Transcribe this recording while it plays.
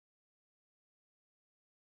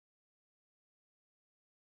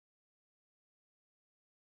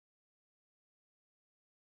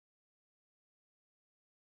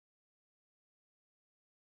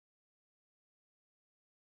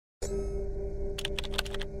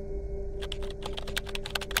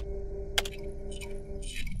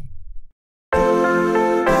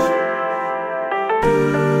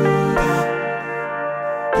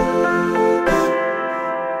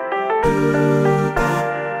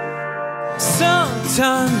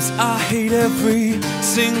Sometimes I hate every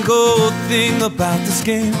single thing about this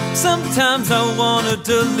game. Sometimes I wanna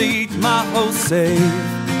delete my whole save.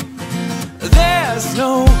 There's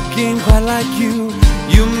no game quite like you.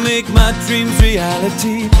 You make my dreams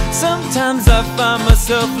reality. Sometimes I find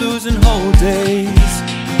myself losing whole days.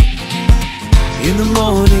 In the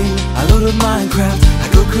morning, I load up Minecraft. I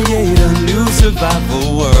go create a new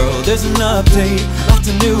survival world. There's an update, lots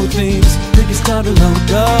of new things. Think it's time to load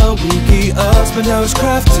the wiki up. Spend hours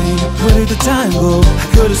crafting, where did the time go? I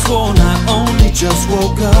could've sworn I only just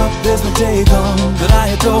woke up. There's my day gone, but I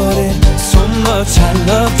adored it so much. I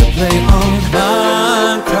love to play on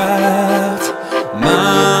Minecraft.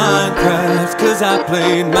 Minecraft, cause I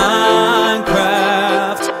played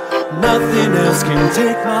Minecraft. Nothing else can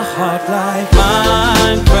take my heart like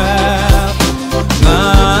Minecraft.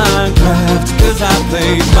 Minecraft, cause I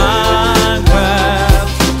played Minecraft.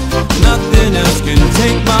 Nothing else can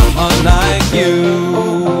take my heart like you.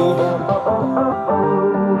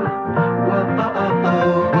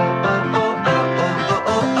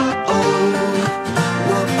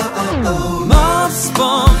 Mobs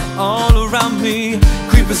spawn all around me.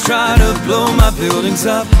 Creepers try to blow my buildings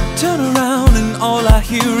up. Turn around and all I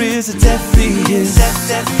hear is a deathly hiss.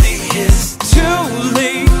 Deathly hiss. Too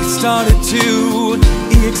late, it started to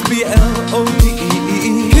EXPLODE.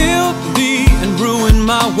 Kill me and ruin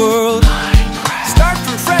my world. Start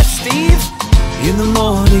from fresh, Steve. In the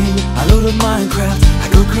morning, I load up Minecraft. I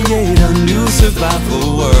go create a new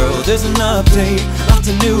survival world. There's an update, lots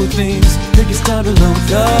of new things. Think it's time to load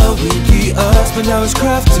the wiki up. Spend hours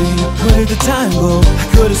crafting, where did the time go? I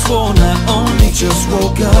could've sworn I only just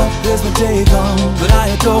woke up. There's my day gone, but I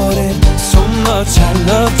adored it so much. I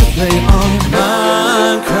love to play on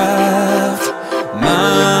Minecraft.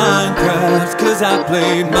 Minecraft, cause I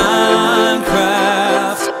played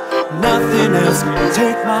Minecraft. Nothing else can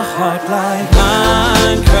take my heart like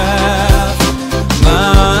Minecraft.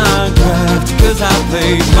 Minecraft, cause I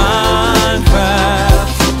played Minecraft.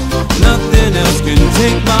 Nothing else can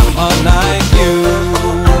take my heart like you.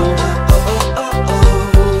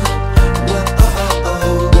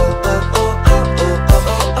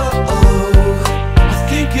 I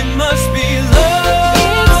think it must be love.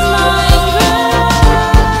 It's Minecraft.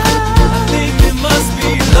 I think it must be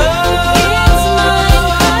love. It's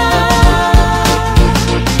Minecraft.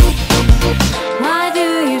 Why do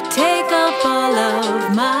you take up all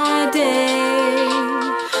of my day?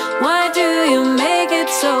 Why do you make it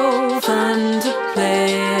so fun to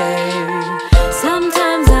play?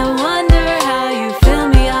 Sometimes I wonder how you fill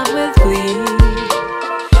me up with glee,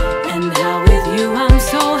 and how with you I'm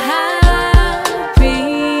so happy.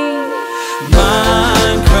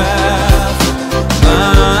 Minecraft,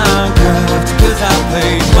 Minecraft, cause I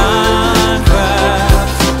played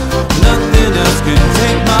Minecraft. Nothing else can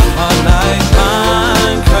take my heart like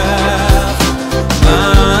Minecraft.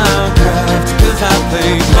 Minecraft, cause I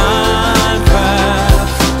played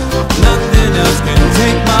Minecraft. Nothing else can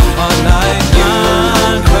take my heart like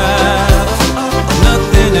Minecraft.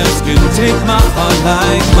 Nothing else can take my heart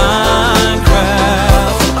like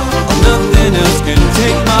Minecraft. Nothing else can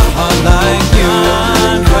take my heart like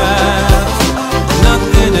Minecraft.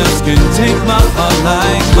 Nothing else can take my heart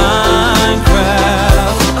like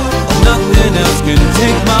Minecraft. Nothing else can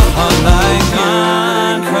take my heart like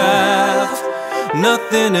Minecraft.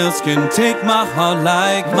 Nothing else can take my heart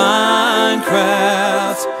like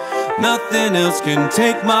Minecraft. Nothing else can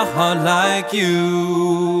take my heart like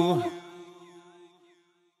you.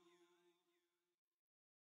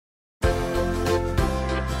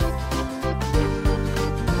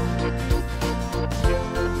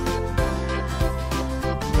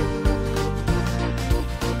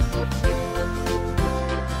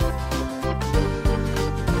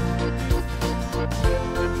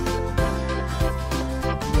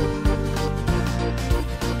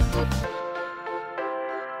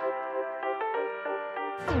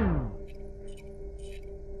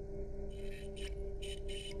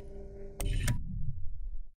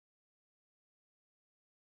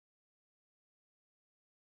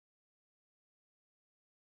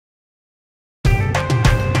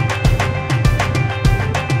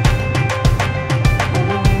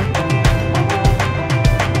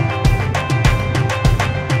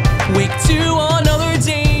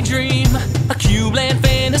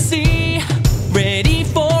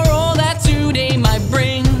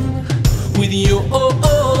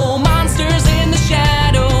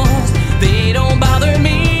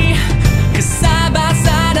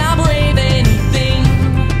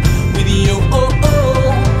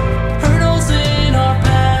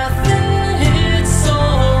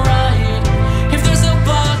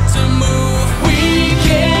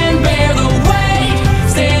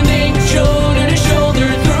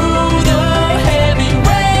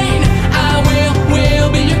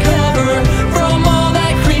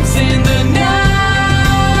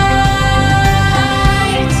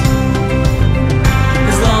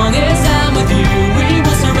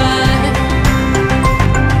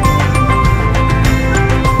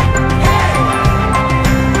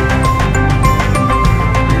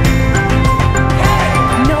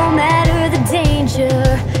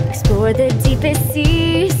 for the deepest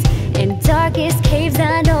seas and darkest caves.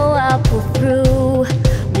 I know I'll pull through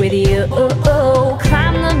with you.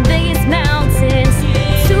 Climb the biggest mountains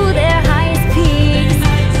to their highest peaks.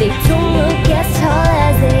 They don't look as tall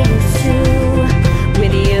as they used to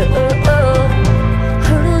with you.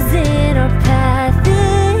 Hurdles in our path,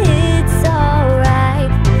 it's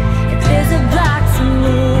alright. If there's a block to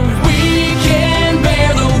move, we can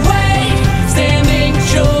bear the weight, standing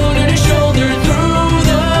shoulder to shoulder through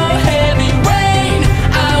the heavy rain.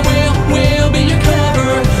 I will be your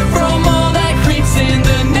cover from all that creeps in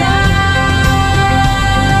the night.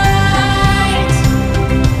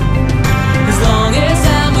 As long as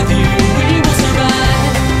I'm with you, we will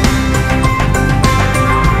survive.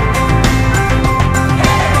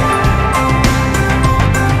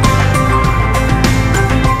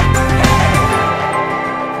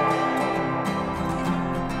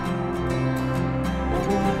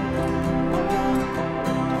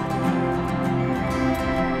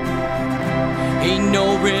 Ain't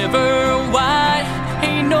no river wide,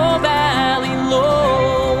 ain't no valley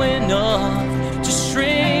low enough to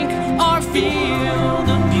shrink our field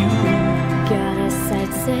of view. got our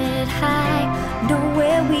sights set high,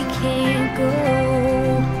 nowhere we can't go.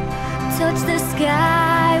 Touch the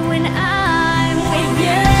sky when I'm with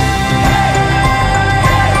you.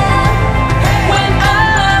 When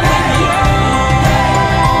I'm with you,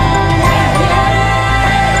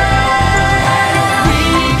 we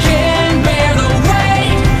can bear the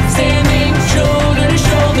weight, standing shoulder to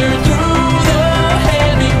shoulder through the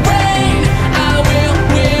heavy rain. I will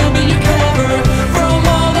be your cover from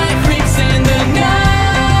all that creeps in the night.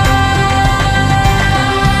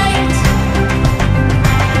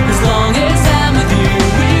 As long as I'm with you,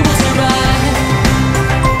 we will survive.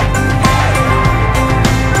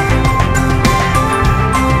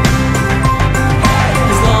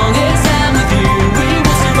 As long as I'm with you, we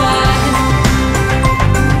will survive.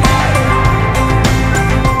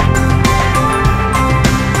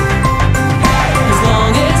 As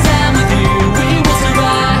long as I'm with you, we will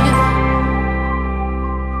survive.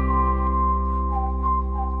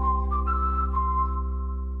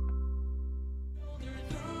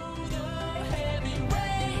 Through the heavy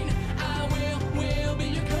rain, I will be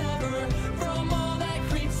your cover from all that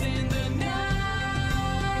creeps in the night.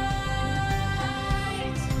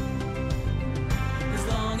 As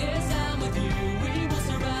long as I'm with you, we will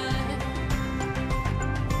survive.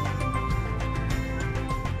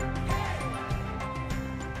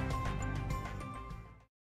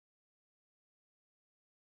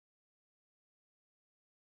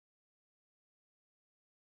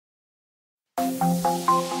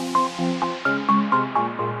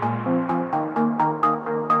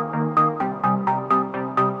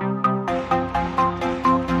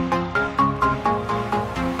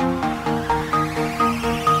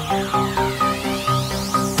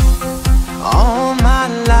 All my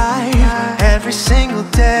life, every single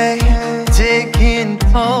day, digging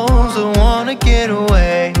holes, I wanna get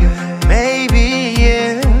away. Maybe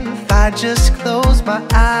if I just close my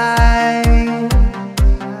eyes,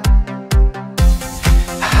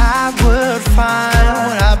 I would find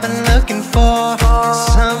what I've been looking for,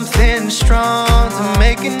 something strong to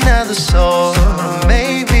make another soul.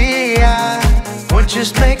 Maybe I would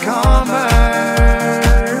just make armor.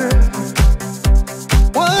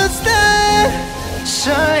 What's that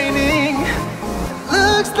shining?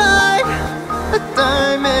 Looks like a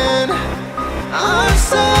diamond. I'm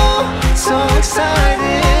so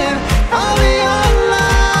excited. I'll be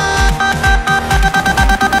alive.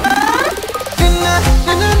 Na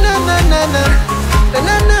na na na na na na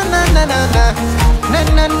na na na na na na na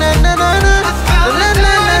na na na na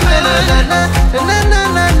na.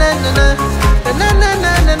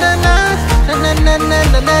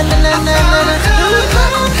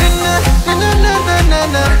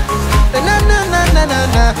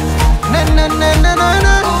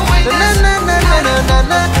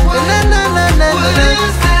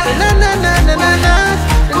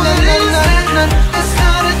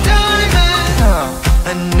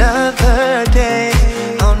 Another day,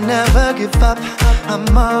 I'll never give up.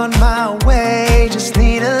 I'm on my way, just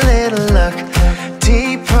need a little luck.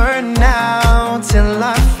 Deeper now till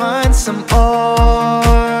I find some ore.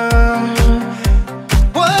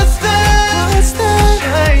 What's that?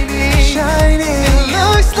 Shining. It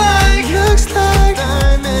looks like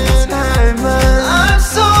diamond.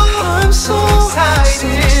 I'm so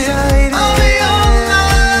excited. I'll be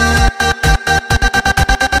alive.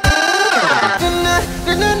 Na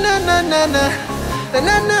na na na na na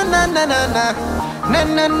na na na na na. Na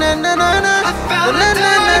na na na na na. I found a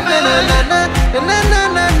diamond. Na na na na na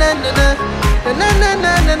na na na na na na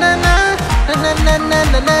na na na na.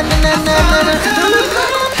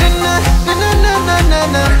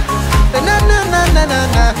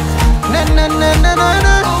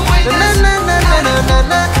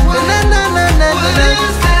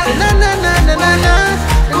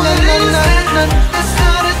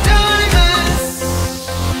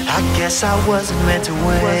 I guess I wasn't meant to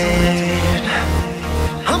win.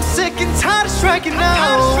 I'm sick and tired of striking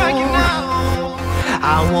out.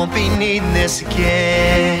 I won't be needing this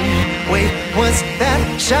again. Wait, what's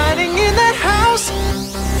that shining in that house?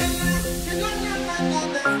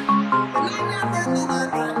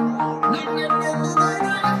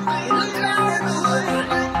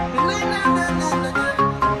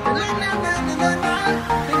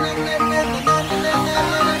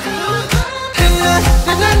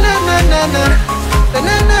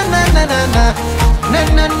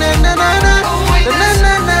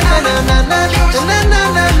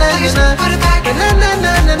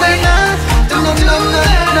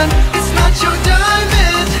 It's not your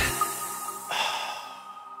diamond.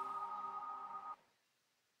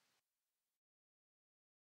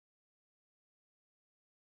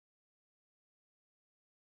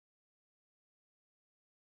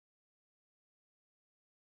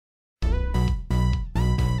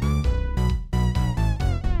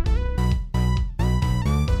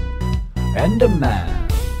 Enderman.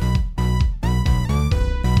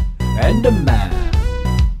 Enderman.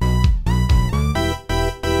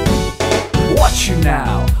 Watch you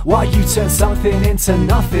now, while you turn something into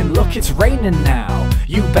nothing. Look, it's raining now.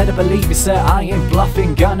 You better believe me, sir, I ain't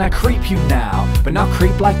bluffing. Gonna creep you now, but not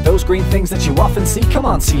creep like those green things that you often see. Come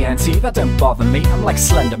on, TNT, that don't bother me. I'm like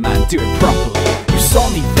Slender Man, do it properly. You saw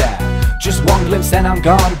me there, just one glimpse then I'm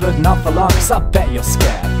gone. But not for long, cause I bet you're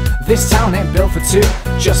scared. This town ain't built for two,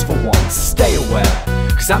 just for one. Stay aware,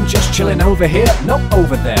 cause I'm just chilling over here, no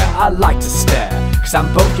over there. I like to stare, cause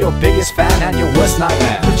I'm both your biggest fan and your worst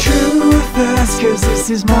nightmare. The truth is, cause this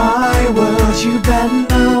is my world. You better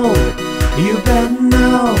know, you better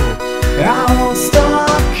know. I won't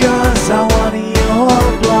stop cause I want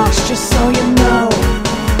your blocks. Just so you know,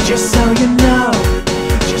 just so you know,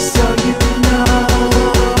 just so you know.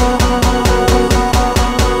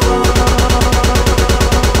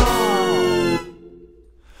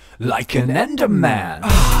 Like an Enderman.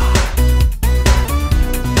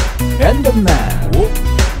 Enderman. Whoop,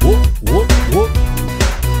 whoop, whoop, whoop.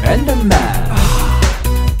 Enderman.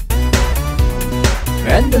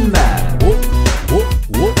 Enderman. Whoop, whoop,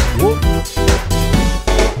 whoop, whoop.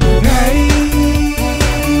 Hey,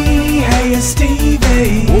 hey, it's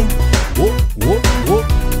Stevie. Whoop, whoop, whoop, whoop.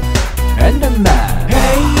 Enderman.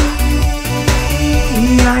 Hey,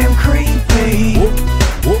 I am creepy. Whoop,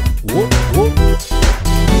 whoop, whoop, whoop.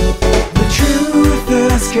 The truth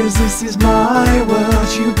is, cause this is my world.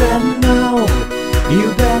 You better know,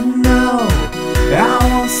 you better know. I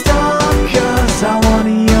won't stop cause I want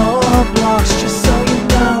your blocks. Just so you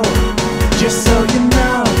know, just so you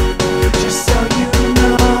know, just so you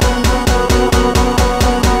know.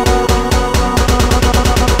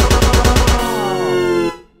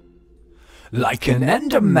 Like an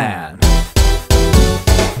Enderman.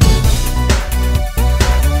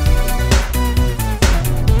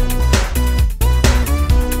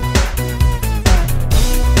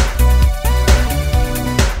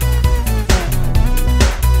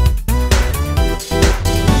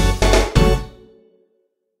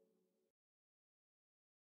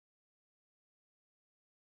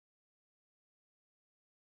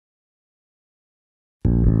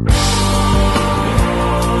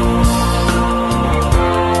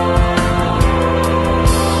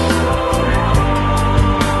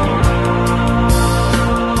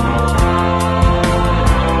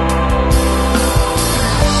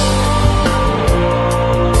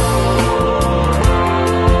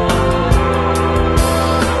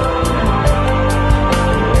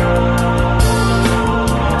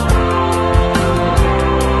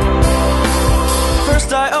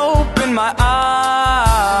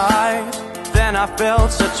 I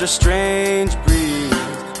felt such a strange breeze.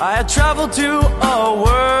 I had traveled to a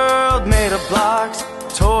world made of blocks,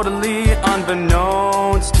 totally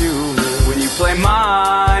unbeknownst to me. When you play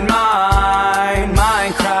Minecraft,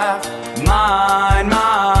 Minecraft, Minecraft.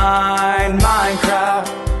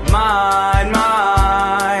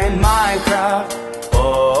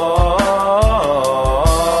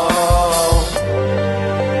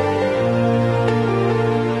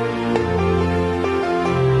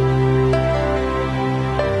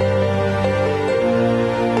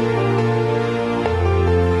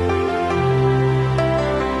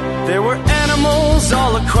 There were animals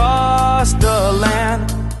all across the land,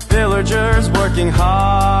 villagers working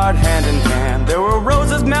hard, hand in hand. There were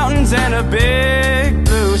roses, mountains, and a big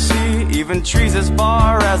blue sea, even trees as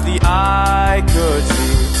far as the eye could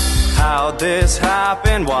see. How'd this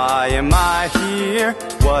happen? Why am I here?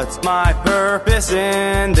 What's my purpose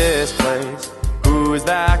in this place? Who's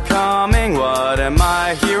that coming? What am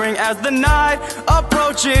I hearing? As the night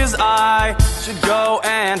approaches, I should go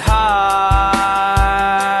and hide.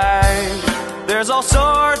 There's all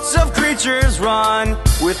sorts of creatures run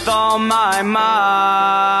with all my might.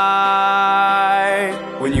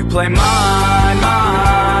 When you play Minecraft,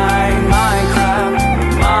 Minecraft,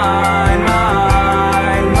 Minecraft.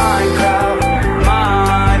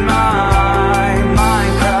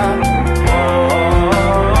 Oh,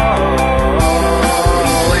 when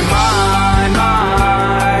you play Minecraft,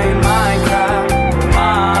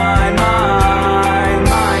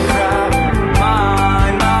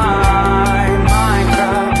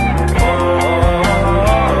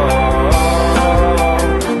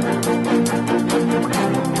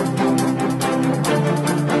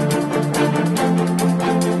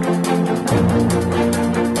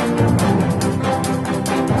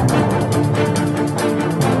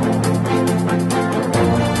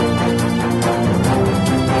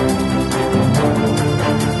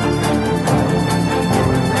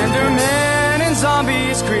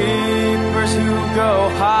 creepers who go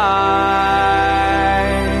high.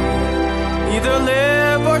 Either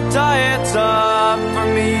live or die, it's up for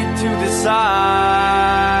me to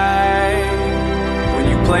decide. When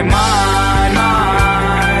you play Minecraft,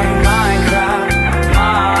 Minecraft,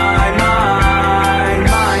 Minecraft.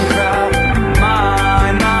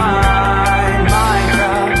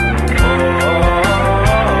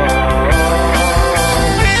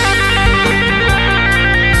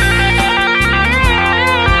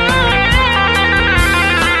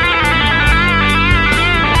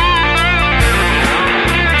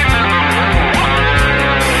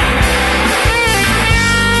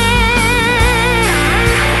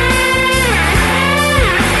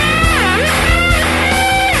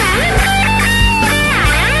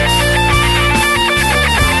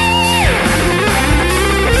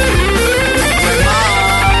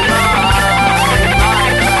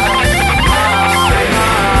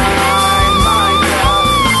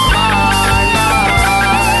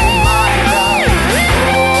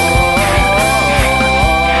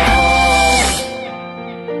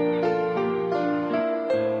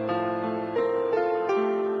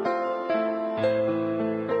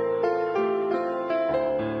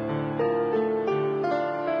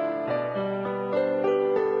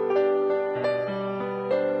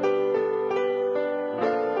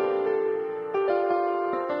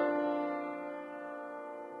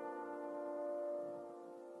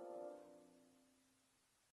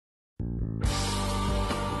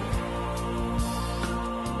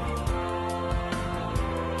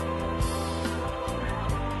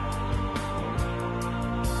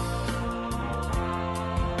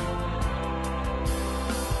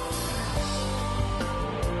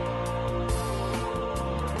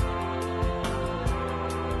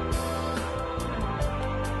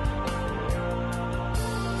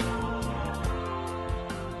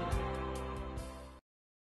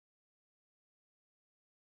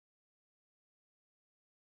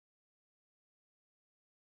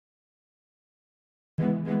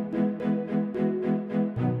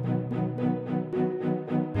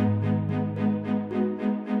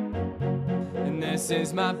 This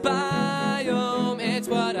is my biome, it's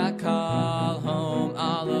what I call home.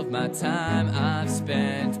 All of my time I've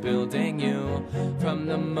spent building you. From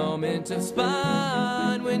the moment of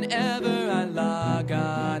spawn, whenever I log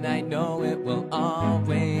on, I know it will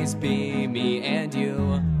always be me and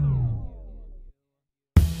you.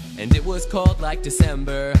 And it was cold like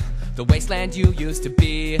December, the wasteland you used to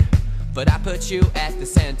be. But I put you at the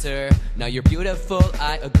center, now you're beautiful,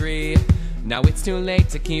 I agree. Now it's too late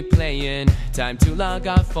to keep playing, time to log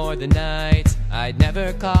off for the night. I'd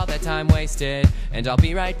never call that time wasted, and I'll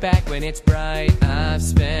be right back when it's bright. I've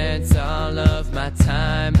spent all of my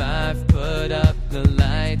time, I've put up the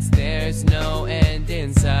lights. There's no end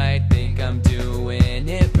in sight, think I'm doing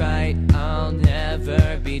it right. I'll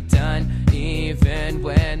never be done, even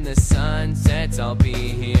when the sun sets, I'll be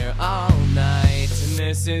here all night. And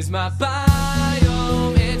this is my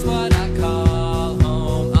biome, it's what I call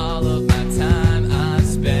home. All of my time I've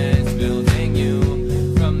spent building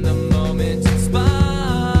you. From the moment you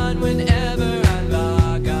spawn, whenever I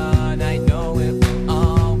log on, I know it will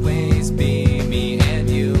always be me and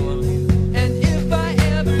you. And if I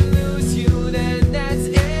ever lose you, then that's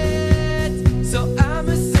it. So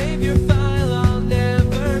I'ma save your file I'll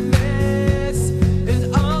never miss.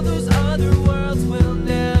 And all those other worlds will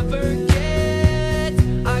never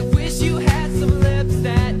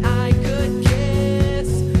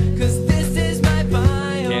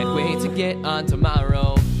on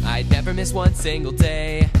tomorrow. I'd never miss one single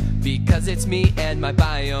day, because it's me and my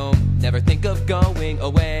biome. Never think of going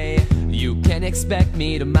away. You can expect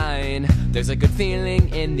me to mind. There's a good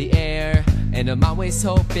feeling in the air, and I'm always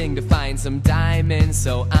hoping to find some diamonds,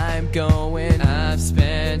 so I'm going. I've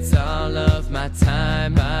spent all of my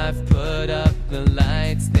time, I've put up the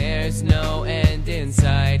lights. There's no end in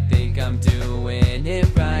sight, think I'm doing it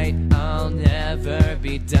right. I'll never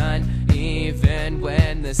be done, even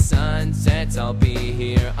when the sun sets. I'll be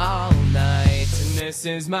here all night. And this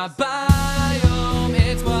is my biome,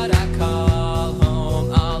 it's what I call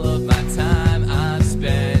home. All of my time I've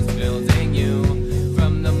spent building you,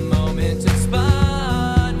 from the moment to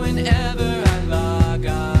spawn. Whenever I log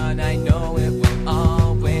on, I know it will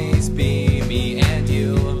always be me and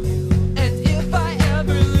you. And if I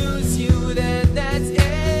ever lose you, then that's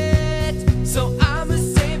it. So I'ma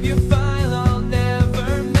save your file, I'll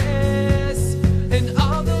never miss. And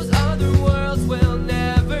all those other worlds will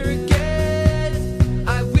never get.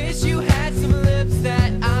 I wish you had some lips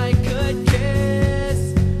that I could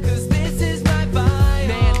kiss, 'cause this is my biome.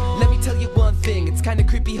 Man, let me tell you one thing, it's kinda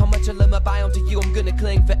creepy how much I love my biome. To you I'm gonna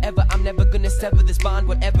cling forever, I'm never gonna sever this bond.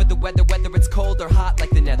 Whatever the weather, whether it's cold or hot like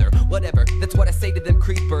the nether, whatever, that's what I say to them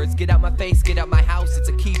creepers. Get out my face, get out my house, it's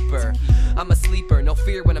a keeper. I'm a sleeper, no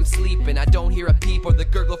fear when I'm sleeping. I don't hear a peep or the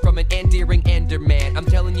gurgle from an endearing enderman. I'm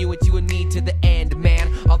telling you it's you and me to the end, man.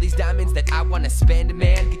 All these diamonds that I wanna spend,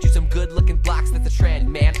 man. Get you some good looking blocks, that's a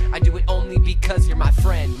trend, man. I do it only because you're my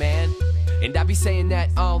friend, man. And I be saying that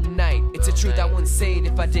all night. It's a truth I wouldn't say it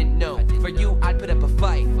if I didn't know. For you I'd put up a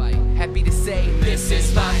fight. Happy to say this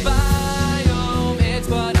is my biome, it's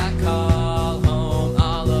what I call home.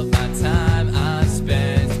 All of my time I've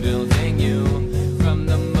spent building you, from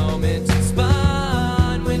the moment to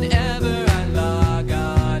spawn. Whenever I log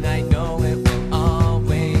on, I know it will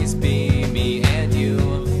always be me and you.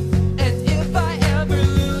 And if I ever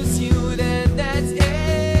lose you, then that's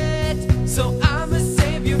it. So I'ma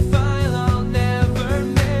save your file, I'll never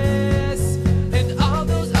miss. And all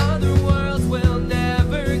those other worlds will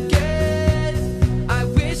never get. I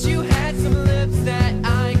wish you had some lips that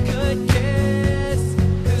I could kiss,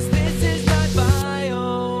 'cause this is my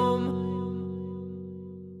biome.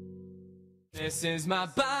 This is my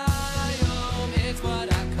biome, it's what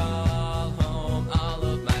I call home. All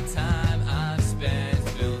of my time I've spent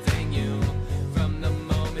building you, from the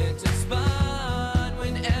moment to spawn.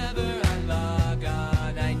 Whenever I log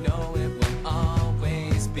on, I know it will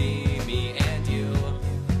always be me and you.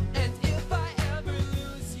 And if I ever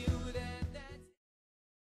lose you, then that's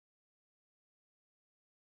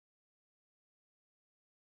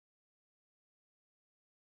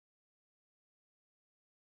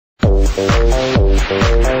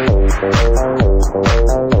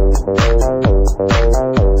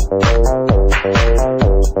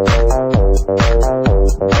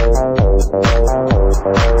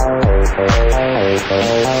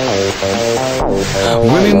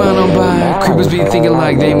Women mind on by, creepers be thinking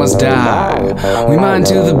like they must die. We mind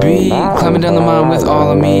to the beat, climbing down the mine with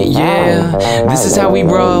all of me, yeah. This is how we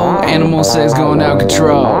roll, animal sex going out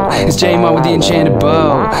control. It's J-Mod with the enchanted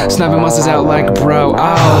bow, sniping monsters out like a pro.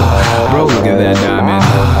 Oh, bro, look at that diamond.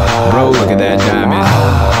 Bro, look at that diamond.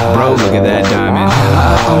 Bro, look at that diamond.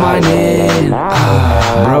 Oh my in.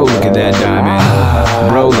 Bro, look at that diamond.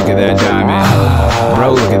 Bro, look at that diamond.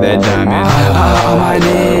 Bro, look at that diamond. Oh my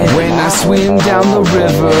in. When I swim down the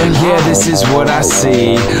river, yeah, this is what I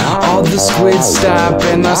see. All the squids stop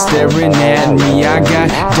and are staring at me. I got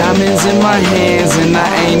diamonds in my hands and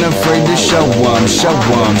I ain't afraid to show 'em, show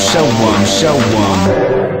 'em, show 'em, show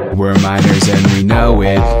 'em. We're miners and we know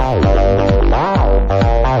it.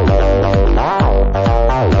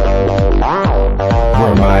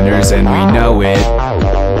 We're miners and we know it.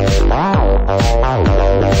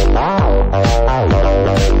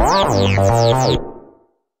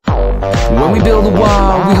 When we build a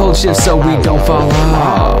wall, we hold shifts so we don't fall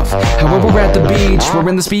off. However, we're at the beach, we're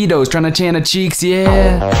in the speedos, trying to tan our cheeks,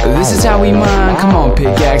 yeah. This is how we mine, come on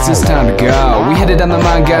pickaxe, it's time to go. We headed down the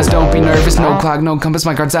mine, guys, don't be nervous. No clock, no compass,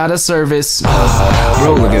 my card's out of service.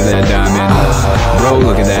 Bro, look at that diamond. Bro,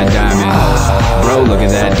 look at that diamond. Bro, look at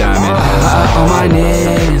that diamond. Oh my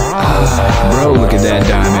in. Bro, look at that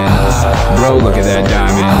diamond. Bro, look at that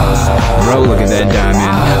diamond. Bro, look at that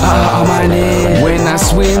diamond. Oh my in. When I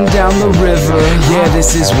swim down the river, yeah,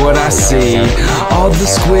 this is what I see. All the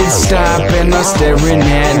squids stop and are staring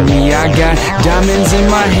at me. I got diamonds in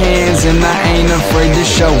my hands and I ain't afraid to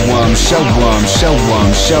show 'em, show 'em, show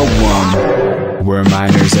 'em, show 'em. We're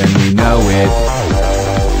miners and we know it.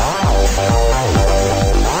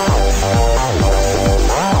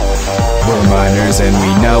 We're miners and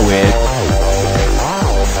we know it.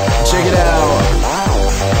 Check it out.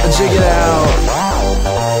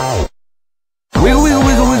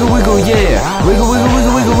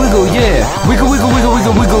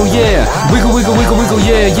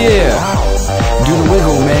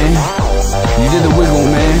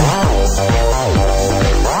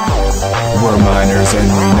 minors and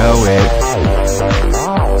we know it.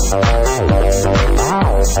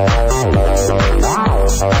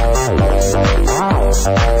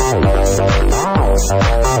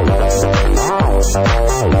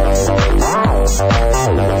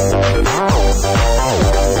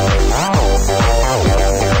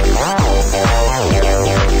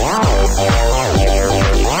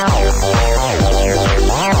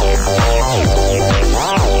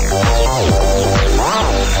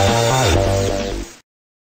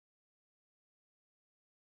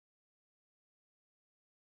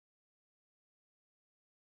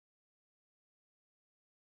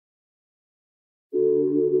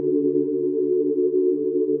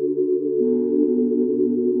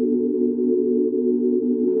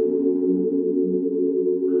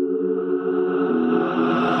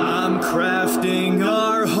 Crafting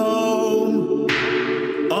our home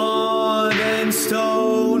on and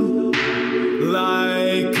stone,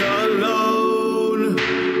 like a lone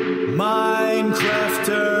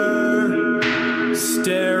Minecrafter,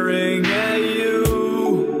 staring at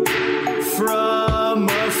you from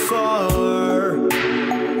afar.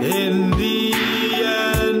 In the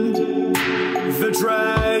end, the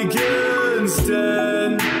dragon's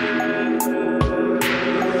den.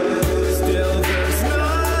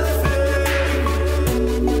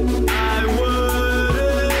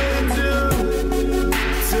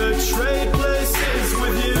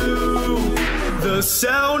 The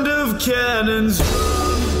sound of cannons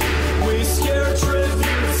run, we scare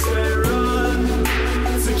tributes, they run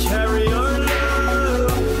to carry our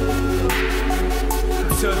love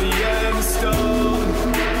to the end stone.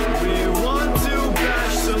 We want to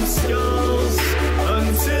bash some skulls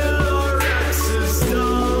until our axe is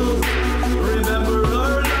dull. Remember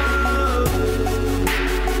our love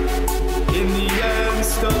in the end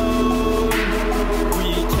stone.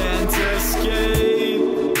 We can't escape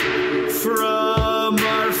from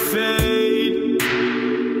our fate,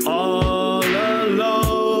 all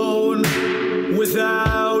alone,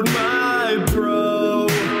 without my bro.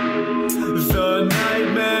 The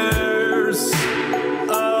nightmares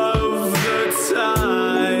of the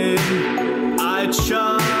time I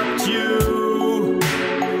chopped you,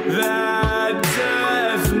 that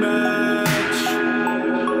death match.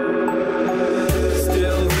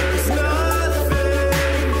 Still there's nothing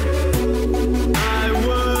I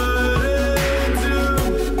would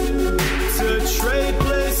trade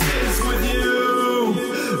places with you.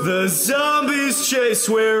 The zombies chase,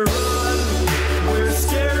 we're run. We're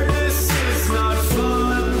scared, this is not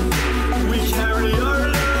fun. We carry our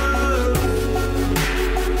love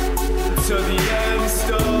to the end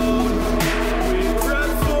stone. We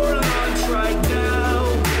prep for launch right now.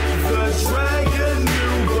 The dragon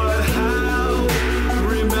knew, but how?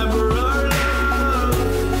 Remember our love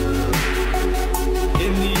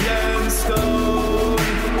in the end stone.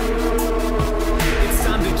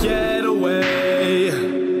 Get away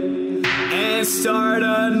and start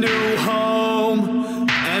a new home,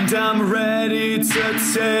 and I'm ready to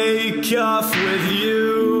take off with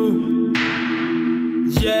you.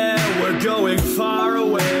 Yeah, we're going far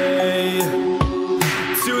away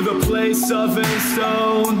to the place of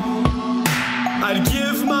stone. I'd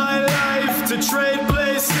give my life to trade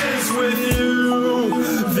places with you.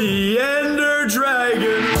 The Ender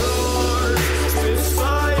Dragon roars, spits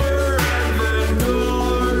fire and then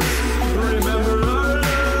roars. Remember our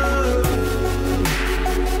love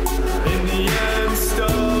in the end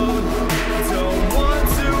stone. Don't want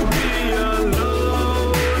to be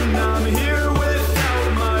alone. I'm here without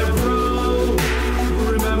my bro.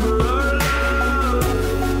 Remember our love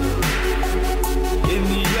in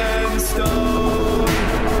the end stone.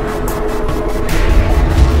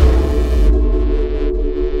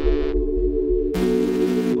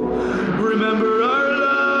 Remember our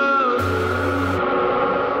love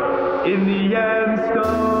in the end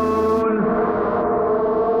stone.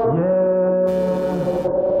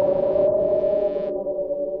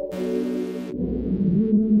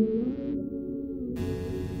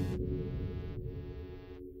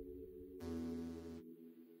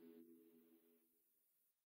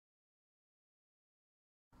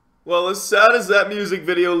 Well, as sad as that music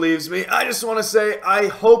video leaves me, I just want to say I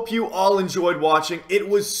hope you all enjoyed watching. It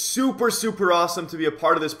was super awesome to be a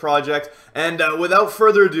part of this project. And without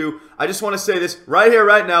further ado, I just want to say this right here,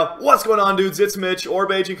 right now. What's going on, dudes? It's Mitch,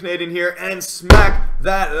 Orb Agent Canadian here, and smack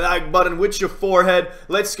that like button with your forehead.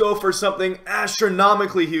 Let's go for something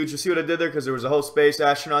astronomically huge. You see what I did there? Because there was a whole space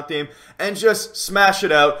astronaut theme. And just smash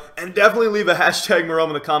it out. And definitely leave a hashtag Marome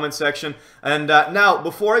in the comment section. And now,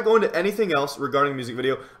 before I go into anything else regarding the music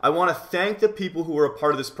video, I want to thank the people who were a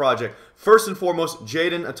part of this project. First and foremost,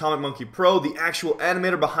 Jaden, Atomic Monkey Pro, the actual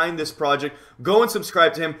animator behind this project. Go and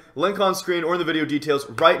subscribe to him. Link on screen or in the video details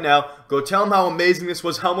right now. Go tell him how amazing this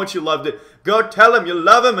was, how much you loved it. Go tell him you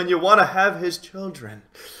love him and you want to have his children.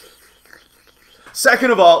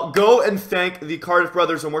 Second of all, go and thank the Cardiff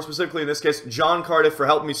brothers, or more specifically in this case, John Cardiff, for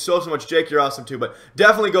helping me so much. Jake, you're awesome too, but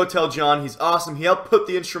definitely go tell John. He's awesome. He helped put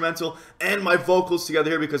the instrumental and my vocals together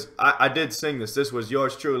here, because I did sing this. This was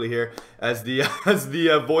yours truly here as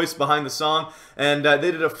the voice behind the song, and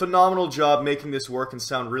they did a phenomenal job making this work and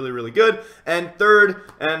sound really, really good. And third,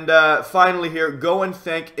 and finally here, go and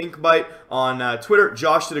thank Inkbite on Twitter.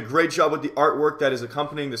 Josh did a great job with the artwork that is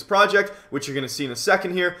accompanying this project, which you're going to see in a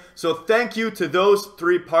second here. So thank you to those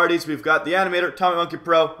three parties. We've got the animator, Atomic Monkey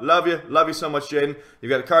Pro. Love you so much, Jaden. You've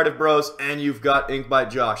got the Cardiff Bros, and you've got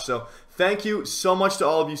Inkbite Josh. So thank you so much to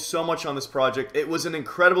all of you so much on this project. It was an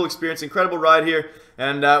incredible experience, incredible ride here,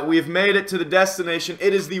 and we've made it to the destination.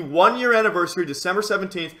 It is the 1-year anniversary. December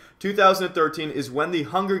 17th, 2013 is when the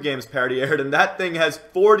Hunger Games parody aired, and that thing has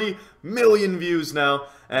 40 million views now,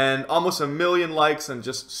 and almost 1 million likes, and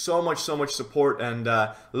just so much support and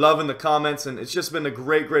love in the comments, and it's just been a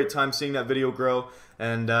great time seeing that video grow.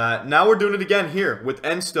 And now we're doing it again here with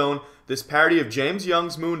Endstone, this parody of James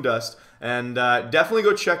Young's Moondust. And definitely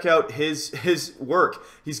go check out his work.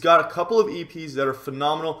 He's got a couple of EPs that are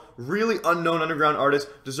phenomenal. Really unknown underground artist.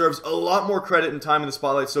 Deserves a lot more credit and time in the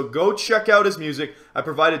spotlight. So go check out his music. I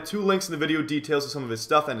provided 2 links in the video details to some of his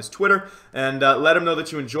stuff and his Twitter. And let him know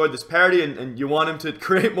that you enjoyed this parody and you want him to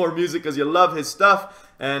create more music because you love his stuff.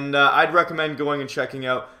 And I'd recommend going and checking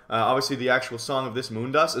out obviously the actual song of this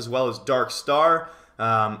Moondust, as well as Dark Star,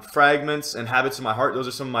 Fragments, and Habits of My Heart. Those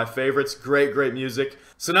are some of my favorites. Great music.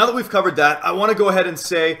 So now that we've covered that, I want to go ahead and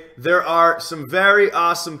say there are some very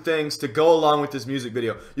awesome things to go along with this music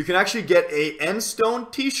video. You can actually get a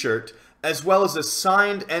Endstone t-shirt as well as a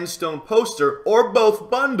signed Endstone poster, or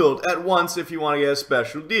both bundled at once if you want to get a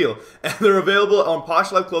special deal. And they're available on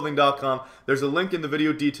PoshLifeClothing.com. There's a link in the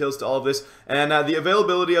video details to all of this, and the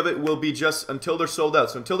availability of it will be just until they're sold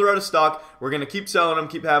out. So until they're out of stock, we're going to keep selling them,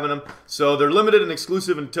 keep having them. So they're limited and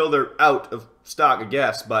exclusive until they're out of stock, I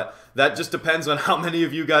guess. But that just depends on how many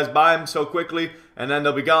of you guys buy them so quickly, and then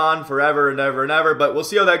they'll be gone forever and ever and ever. But we'll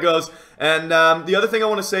see how that goes. And the other thing I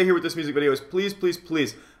want to say here with this music video is please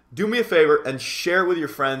do me a favor and share it with your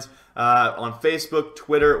friends on Facebook,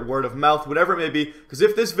 Twitter, word of mouth, whatever it may be. Because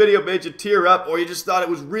if this video made you tear up, or you just thought it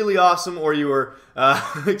was really awesome, or you were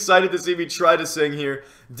excited to see me try to sing here,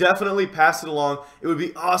 definitely pass it along. It would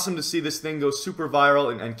be awesome to see this thing go super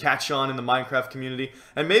viral and catch on in the Minecraft community.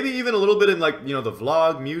 And maybe even a little bit in, like, you know, the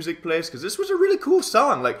vlog music place, because this was a really cool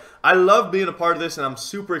song. Like, I love being a part of this, and I'm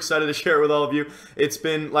super excited to share it with all of you. It's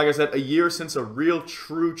been, like I said, a year since a real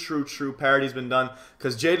true parody's been done,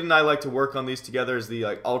 because Jade and I like to work on these together as the,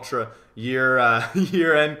 like, ultra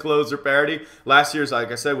year-end closer parody. Last year's,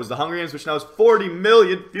 like I said, was the Hunger Games, which now has 40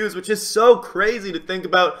 million views, which is so crazy to think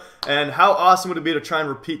about. And how awesome would it be to try and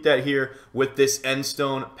repeat that here with this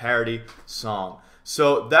Endstone parody song.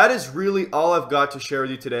 So that is really all I've got to share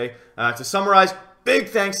with you today. To summarize, big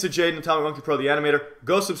thanks to Jaden, Atomic Monkey Pro, the animator.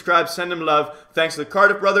 Go subscribe, send him love. Thanks to the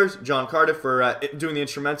Cardiff brothers, John Cardiff, for doing the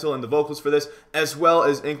instrumental and the vocals for this, as well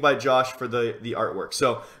as Inkbite Josh for the artwork.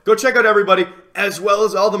 So go check out everybody, as well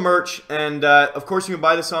as all the merch. And of course, you can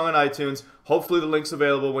buy the song on iTunes. Hopefully the link's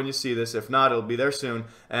available when you see this. If not, it'll be there soon.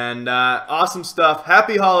 And awesome stuff.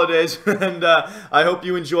 Happy holidays. And I hope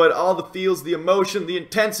you enjoyed all the feels, the emotion, the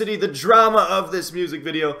intensity, the drama of this music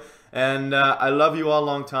video. And I love you all a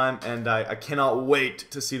long time, and I cannot wait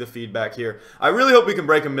to see the feedback here. I really hope we can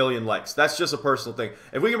break 1 million likes. That's just a personal thing.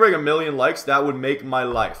 If we can break 1 million likes, that would make my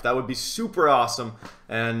life. That would be super awesome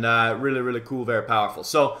and really cool, very powerful.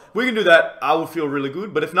 So if we can do that, I will feel really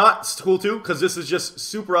good. But if not, it's cool too, because this is just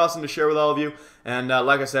super awesome to share with all of you. And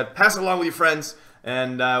like I said, pass it along with your friends.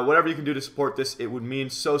 And whatever you can do to support this, it would mean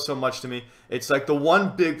so much to me. It's like the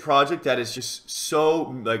one big project that is just so,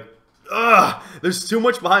 like, there's too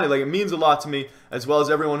much behind it. Like, it means a lot to me, as well as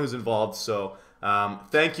everyone who's involved. So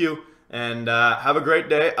thank you, and have a great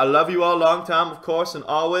day. I love you all long time, of course, and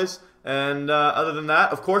always. And other than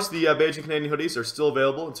that, of course, the Beijing Canadian hoodies are still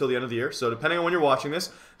available until the end of the year. So depending on when you're watching this,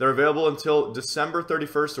 they're available until December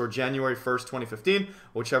 31st or January 1st, 2015,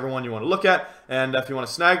 whichever one you want to look at. And if you want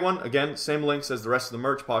to snag one, again, same links as the rest of the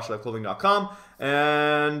merch, poshlifeclothing.com.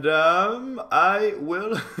 And I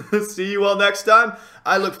will see you all next time.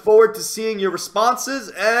 I look forward to seeing your responses,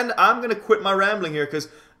 and I'm going to quit my rambling here because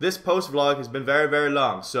this post vlog has been very, very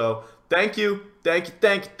long. So thank you,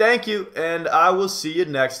 and I will see you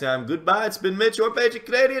next time. Goodbye. It's been Mitch, your Beijing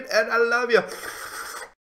Canadian, and I love you.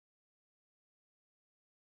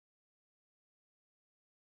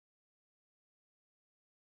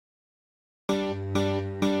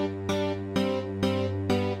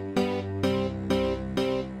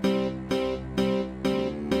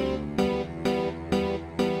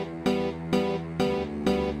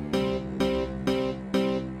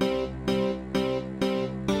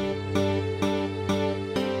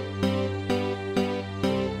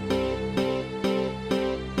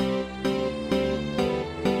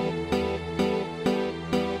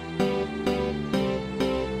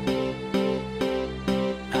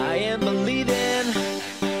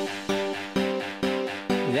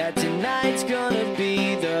 That tonight's gonna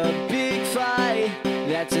be the big fight.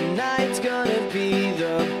 That tonight's gonna be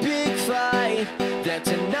the big fight. That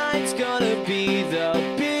tonight's gonna be the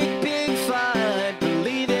big, big fight.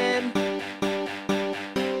 Believe in.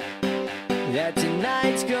 That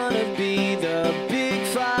tonight's gonna be the big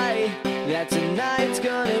fight. That tonight's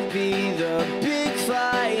gonna be the big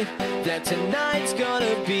fight. That tonight's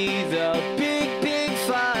gonna be the big, big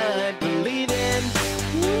fight. Believe in.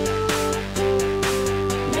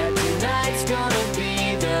 Gonna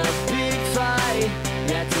be the big fight.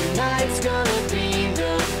 That tonight's gonna be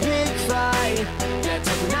the big fight. That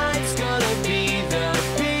tonight's gonna be the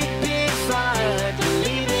big, big fight.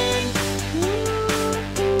 Believe in.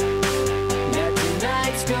 That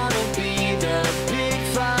tonight's gonna be the big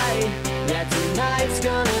fight. That tonight's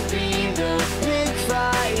gonna be the big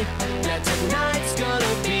fight. That tonight's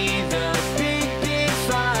gonna be the big, big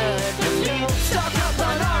fight. Believe. Stock up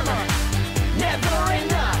on armor. Never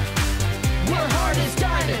enough. We're hard as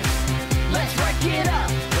diamonds. Let's wreck it up.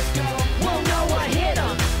 Let's go. Won't know what hit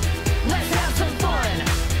 'em. Let's have some fun.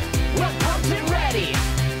 We're pumped and ready.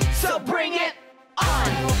 So bring it on.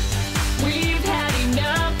 We've had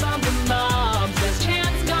enough of the mobs. This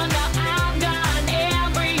chance gonna outgun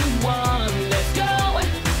everyone. Let's go.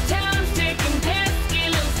 Town's ticking, pesky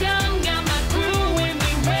little scum. Got my crew with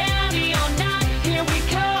me, ready or not. Here we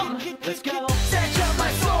come. Let's go. Snatch up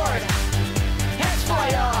my sword. Heads fly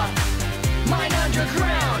off. Mine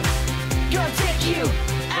underground, gonna take you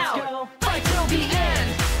out. Fight till the end,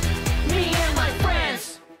 me and my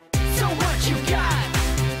friends. So what you got?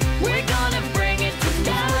 We're gonna bring it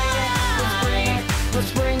tonight.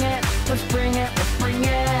 Let's bring it, let's bring it, let's bring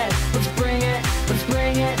it, let's bring it, let's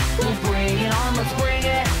bring it, we'll bring it on. Let's bring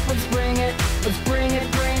it, let's bring it, let's bring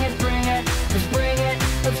it, bring it, bring it, let's bring it,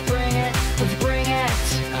 let's bring it, let's bring it.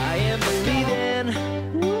 I am believing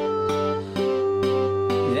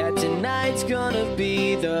that tonight's gonna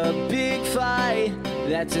be the big fight.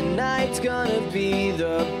 That tonight's gonna be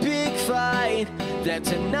the big fight. That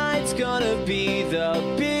tonight's gonna be the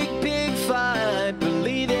big, big fight.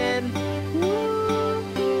 Believe in.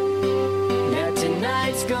 That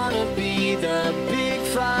tonight's gonna be the big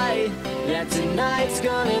fight. That tonight's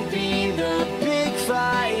gonna be the big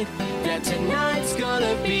fight. That tonight's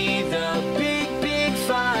gonna be the big, big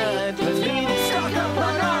fight. Believe in. Stock up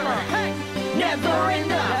on armor. Never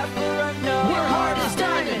enough. We're hard as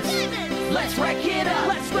diamonds. Let's wreck it up.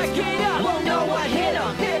 Let's wreck it up. Won't know what hit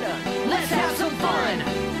 'em. Let's have some fun.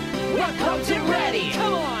 We're pumped and ready.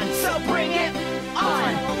 Come on. So bring it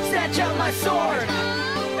on. Snatch up my sword.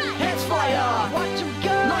 Heads fly off. Watch 'em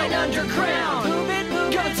go. Mine underground.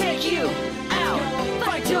 Gonna take you out.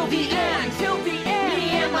 Fight till the end. Me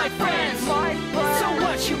and my friends. So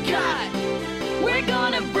what you got? We're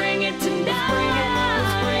gonna bring it tonight.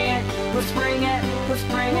 Let's bring it. Let's bring it. Let's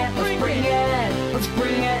bring it. Let's bring it. Let's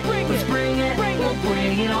bring it. Let's bring it. We'll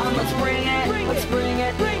bring it on. Let's bring it. Let's bring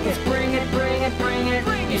it. Let's bring it. Bring it. Bring it.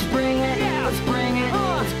 Let's bring it. Let's bring it.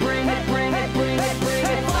 Let's bring it. Bring it. Bring it. Bring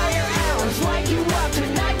it. Fire arrows light you up.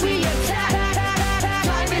 Tonight we attack.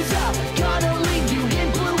 Time is up. Gotta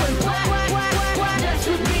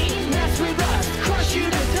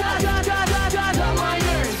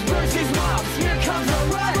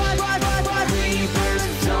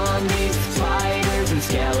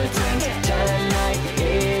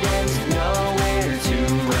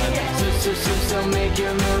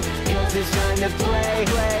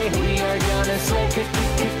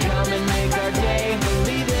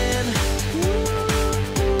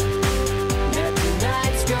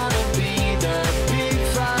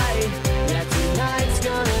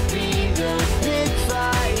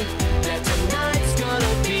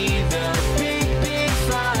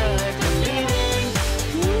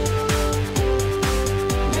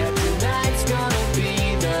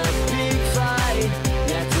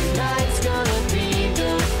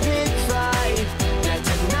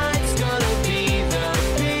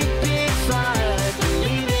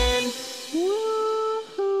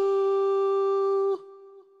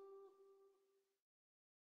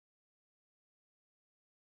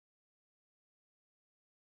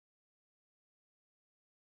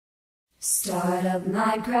Start up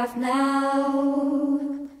Minecraft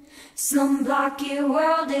now. Some blocky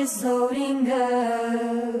world is loading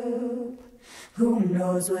up. Who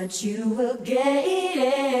knows what you will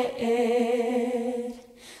get?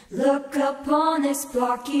 Look upon this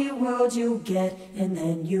blocky world you get, and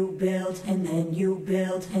then you build, and then you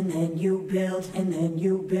build, and then you build, and then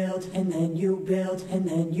you build, and then you build, and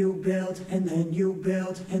then you build, and then you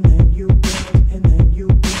build, and then you build, and then you build, and then you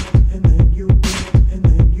build, and then you build, and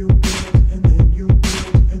then you build, and then you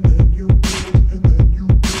build, and then you build, and then you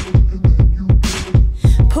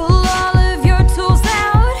build. Pull all of your tools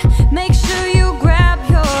out. Make sure you grab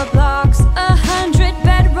your blocks. 100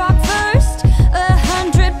 bedrock first,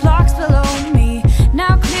 100 blocks below me.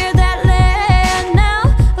 Now clear that land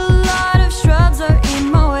now. A lot of shrubs are in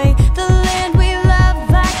my way. The land we love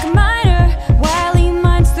like a miner while he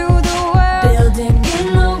mines through the world. Building in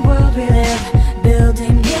the world we live.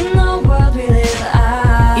 Building in the world we live.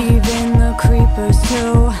 Even the creepers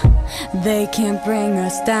too, they can't bring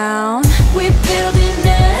us down. We're building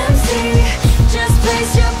empty. Just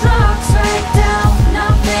place your blocks right down.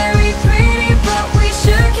 Not very pretty, but we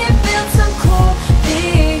sure can build some cool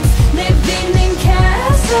things. Living in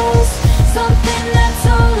castles, something that's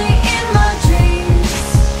only in my dreams.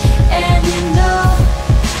 And you know,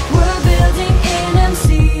 we're building NMC.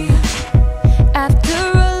 After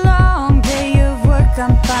a long day of work,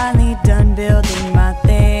 I'm finally done building my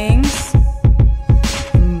things.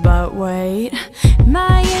 But wait,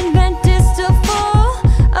 my invent is still full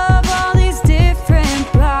of all these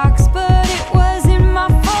different blocks, but it wasn't my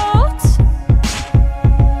fault.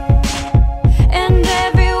 And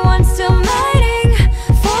everyone's still mining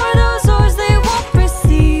for those ores they won't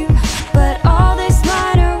receive. But all this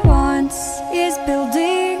miner wants is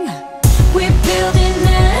building. We're building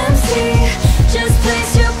empty. Just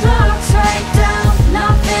place your blocks right down.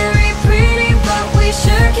 Not very pretty, but we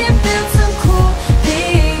sure can build some cool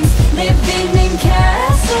things. Living in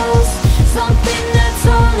castles, something that's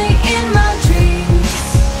only in my dreams.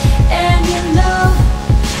 And you know,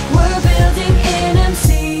 we're building NMC.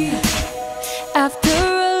 After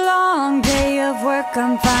a long day of work,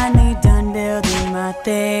 I'm finally done building my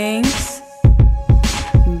things.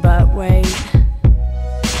 But wait,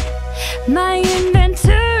 my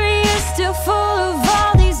inventory is still full of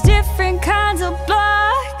all these different kinds of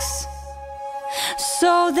blocks.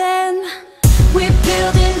 So then, we're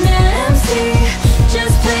building empty.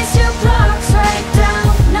 Just place your blocks right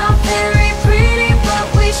down. Not very pretty, but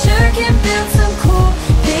we sure can build some cool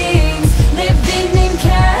things. Living in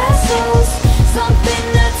castles, something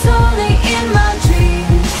that's only in my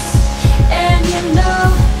dreams. And you know,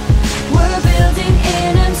 we're building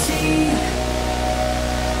NMC.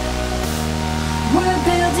 We're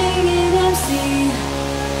building NMC.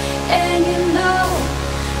 And you know,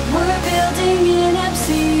 we're building NMC.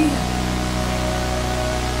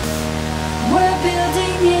 We're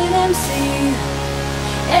building NMC.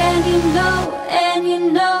 And you know, and you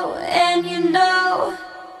know, and you know.